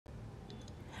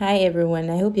Hi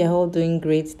everyone, I hope you're all doing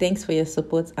great. Thanks for your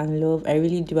support and love. I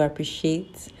really do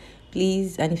appreciate.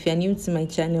 Please, and if you're new to my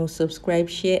channel, subscribe,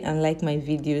 share, and like my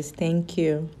videos. Thank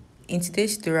you. In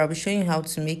today's tutorial, I'll be showing you how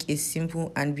to make a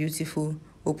simple and beautiful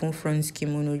open front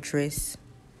kimono dress.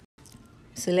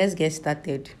 So let's get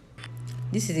started.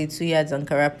 This is a 2 yards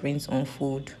Ankara print on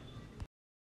fold.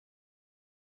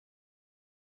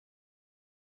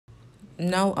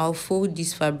 Now I'll fold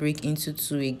this fabric into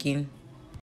 2 again.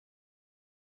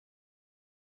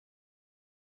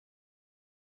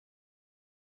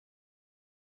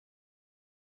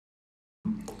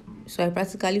 So I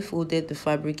practically folded the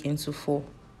fabric into 4.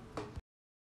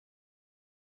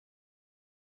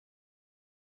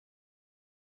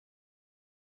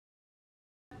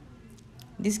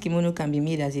 This kimono can be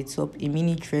made as a top, a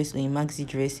mini dress, or a maxi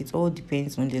dress. It all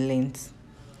depends on the length.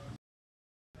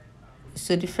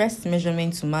 So the first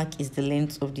measurement to mark is the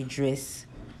length of the dress.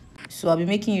 So I'll be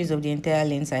making use of the entire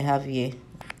length I have here,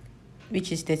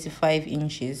 which is 35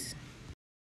 inches.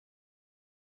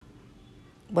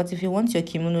 But if you want your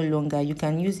kimono longer, you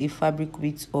can use a fabric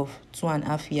width of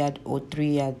 2.5 yards or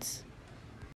 3 yards.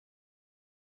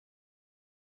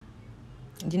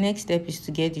 The next step is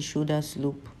to get the shoulder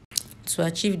slope. To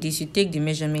achieve this, you take the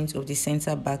measurement of the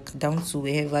center back down to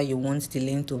wherever you want the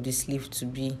length of the sleeve to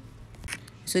be.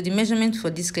 So the measurement for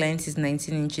this client is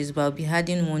 19 inches, but I'll be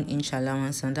adding 1 inch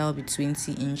allowance, and that will be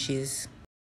 20 inches.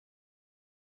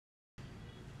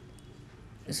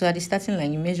 So at the starting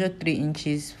line, you measure 3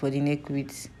 inches for the neck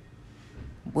width.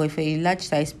 But for a large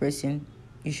size person,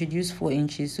 you should use 4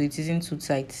 inches so it isn't too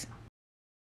tight.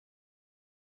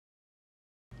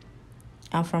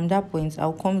 And from that point,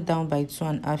 I'll come down by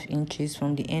 2.5 inches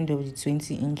from the end of the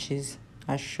 20 inches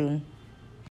as shown.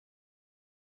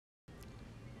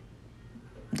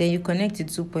 Then you connect the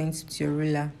 2 points with your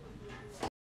ruler.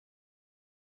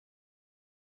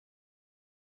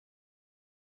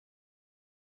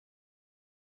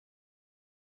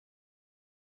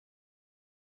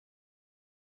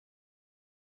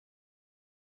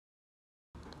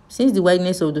 Since the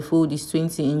wideness of the fold is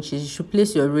 20 inches, you should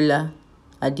place your ruler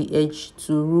at the edge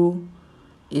to rule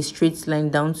a straight line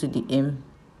down to the hem.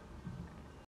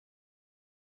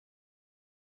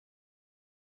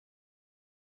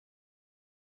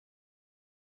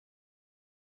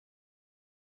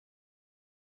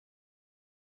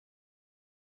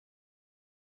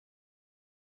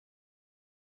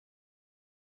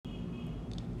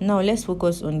 Now let's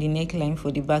focus on the neckline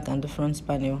for the back and the front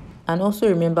panel. And also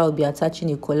remember, I'll be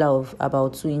attaching a collar of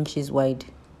about 2 inches wide.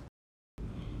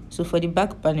 So for the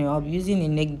back panel, I'll be using a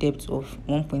neck depth of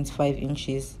 1.5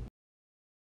 inches.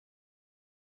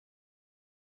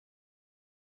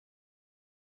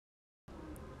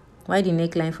 While the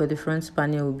neckline for the front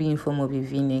panel will be in form of a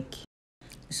V-neck.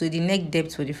 So the neck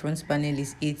depth for the front panel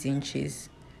is 8 inches.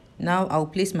 Now I'll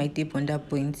place my tape on that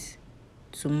point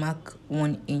to mark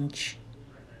 1 inch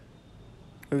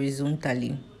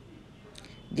horizontally.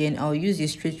 Then I'll use a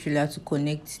straight ruler to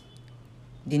connect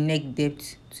the neck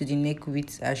depth to the neck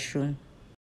width as shown.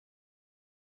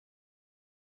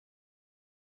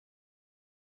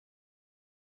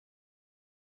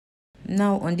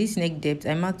 Now on this neck depth,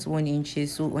 I marked 1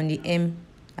 inches. So on the hem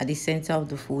at the center of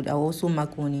the fold, I'll also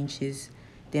mark 1 inches.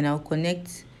 Then I'll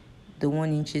connect the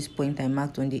 1 inches point I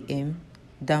marked on the hem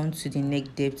down to the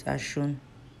neck depth as shown.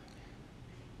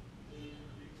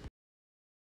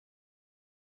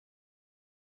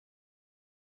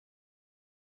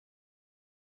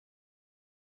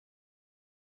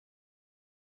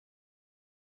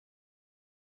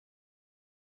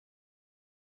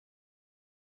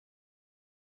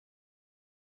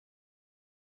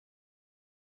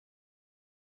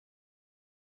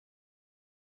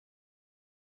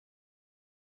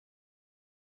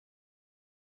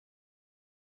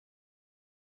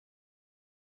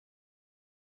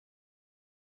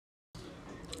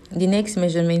 The next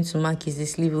measurement to mark is the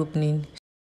sleeve opening.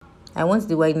 I want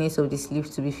the wideness of the sleeve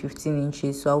to be 15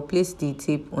 inches, so I'll place the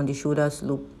tape on the shoulder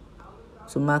slope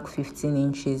to mark 15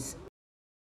 inches.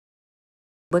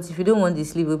 But if you don't want the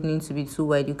sleeve opening to be too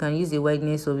wide, you can use a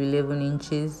wideness of 11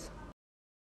 inches.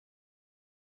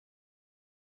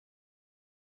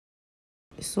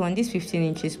 So on this 15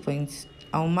 inches point,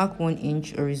 I'll mark 1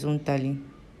 inch horizontally.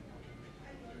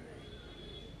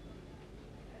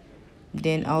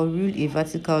 Then I'll rule a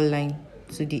vertical line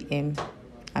to the hem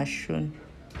as shown.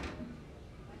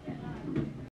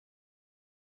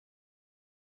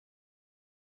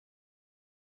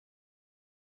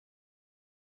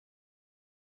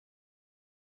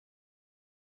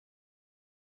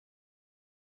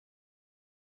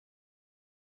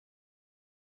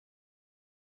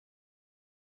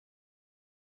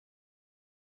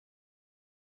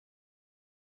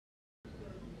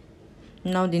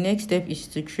 Now the next step is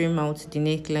to trim out the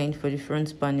neckline for the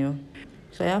front panel.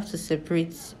 So I have to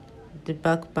separate the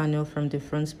back panel from the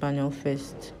front panel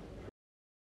first.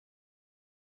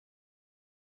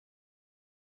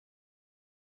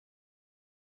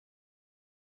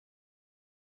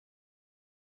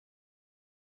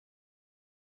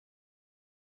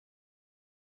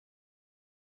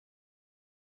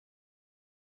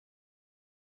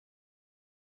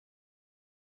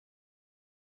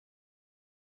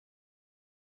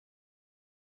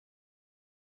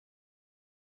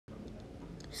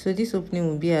 So this opening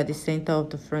will be at the center of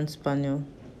the front panel.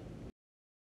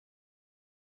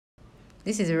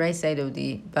 This is the right side of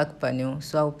the back panel,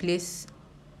 so I'll place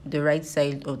the right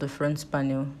side of the front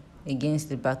panel against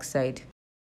the back side.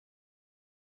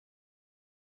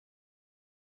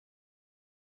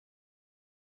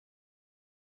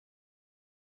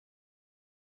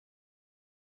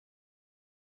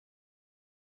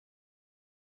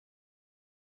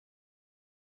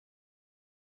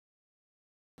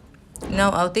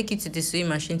 Now I'll take it to the sewing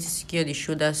machine to secure the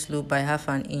shoulder slope by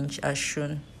 1/2 inch as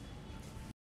shown.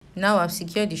 Now I've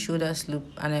secured the shoulder slope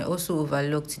and I also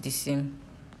overlocked the seam.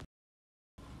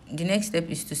 The next step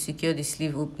is to secure the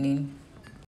sleeve opening.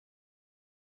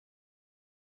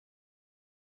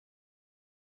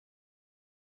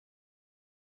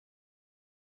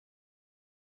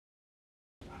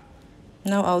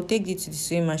 Now I'll take it to the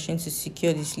sewing machine to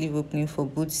secure the sleeve opening for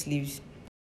both sleeves.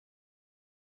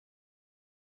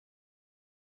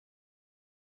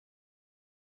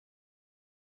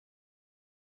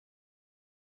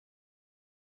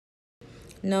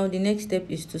 Now the next step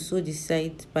is to sew the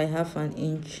side by 1/2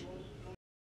 inch.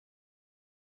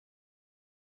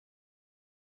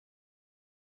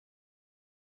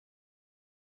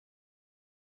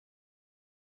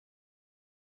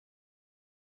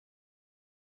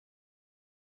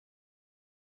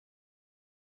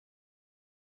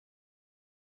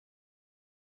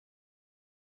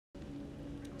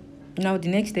 Now the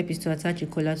next step is to attach a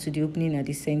collar to the opening at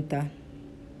the center.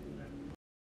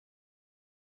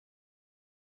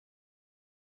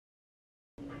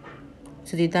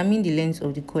 To determine the length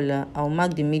of the collar, I'll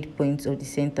mark the midpoint of the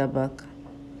center back.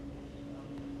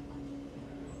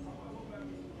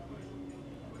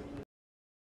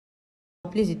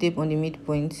 I'll place the tape on the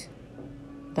midpoint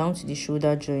down to the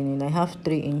shoulder joining. I have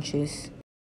 3 inches.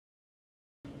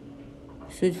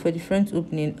 So for the front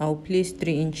opening, I'll place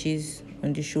 3 inches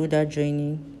on the shoulder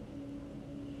joining,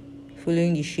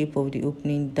 following the shape of the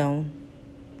opening down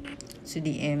to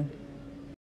the hem.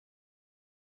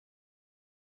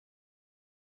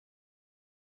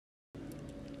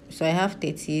 So I have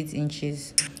 38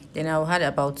 inches. Then I'll add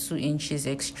about 2 inches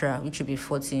extra, which will be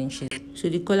 40 inches. So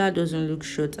the collar doesn't look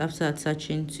short after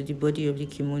attaching to the body of the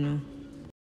kimono.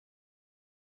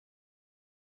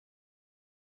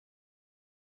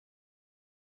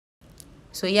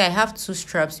 So yeah, I have 2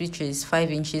 straps, which is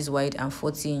 5 inches wide and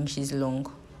 40 inches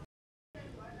long.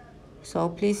 So I'll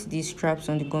place these straps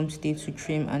on the gum tape to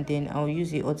trim, and then I'll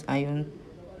use a hot iron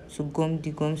to gum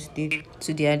the gum tape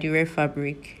to the adhere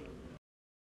fabric.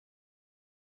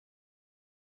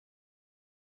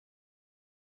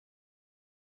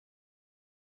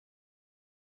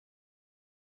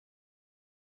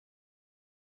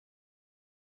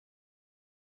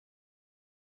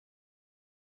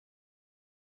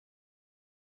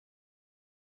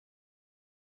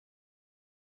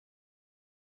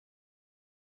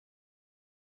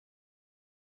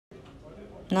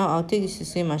 Now I'll take this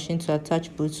sewing machine to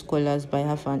attach both collars by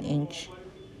 1/2 inch.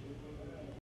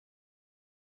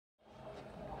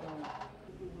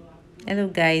 Hello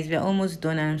guys, we're almost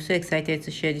done and I'm so excited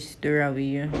to share this tutorial with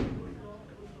you.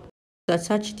 To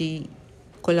attach the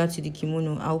collar to the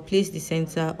kimono, I'll place the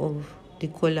center of the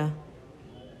collar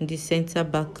in the center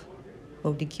back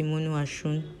of the kimono as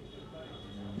shown.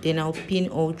 Then I'll pin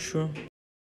all through.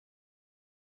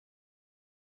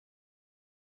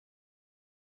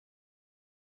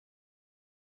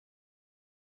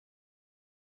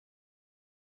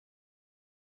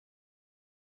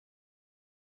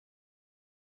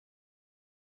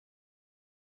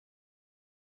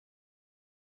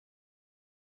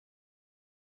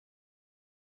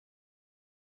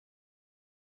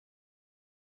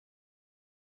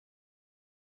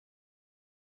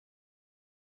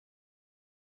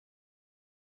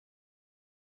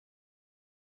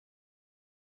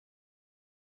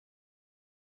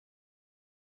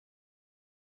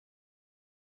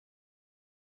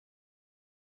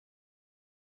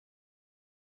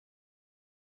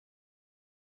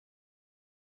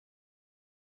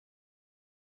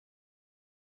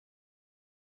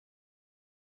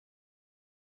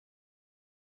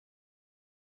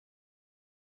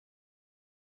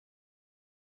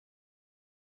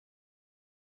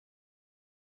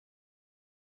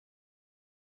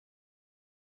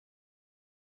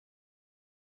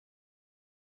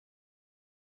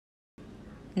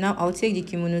 Now I'll take the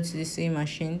kimono to the sewing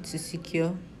machine to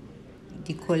secure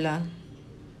the collar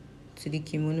to the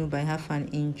kimono by 1/2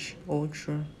 inch all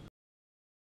through.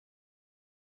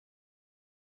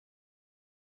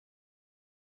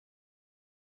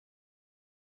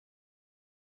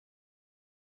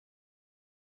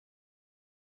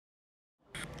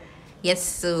 Yes,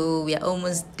 so we are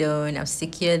almost done. I've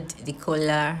secured the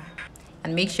collar,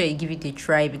 and make sure you give it a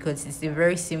try because it's a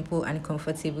very simple and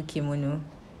comfortable kimono.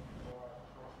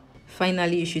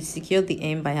 Finally, you should secure the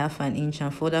hem by 1/2 inch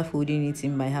and further folding it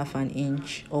in by 1/2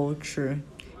 inch all through.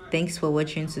 Thanks for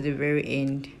watching to the very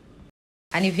end.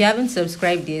 And if you haven't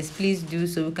subscribed yet, please do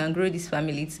so we can grow this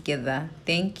family together.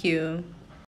 Thank you.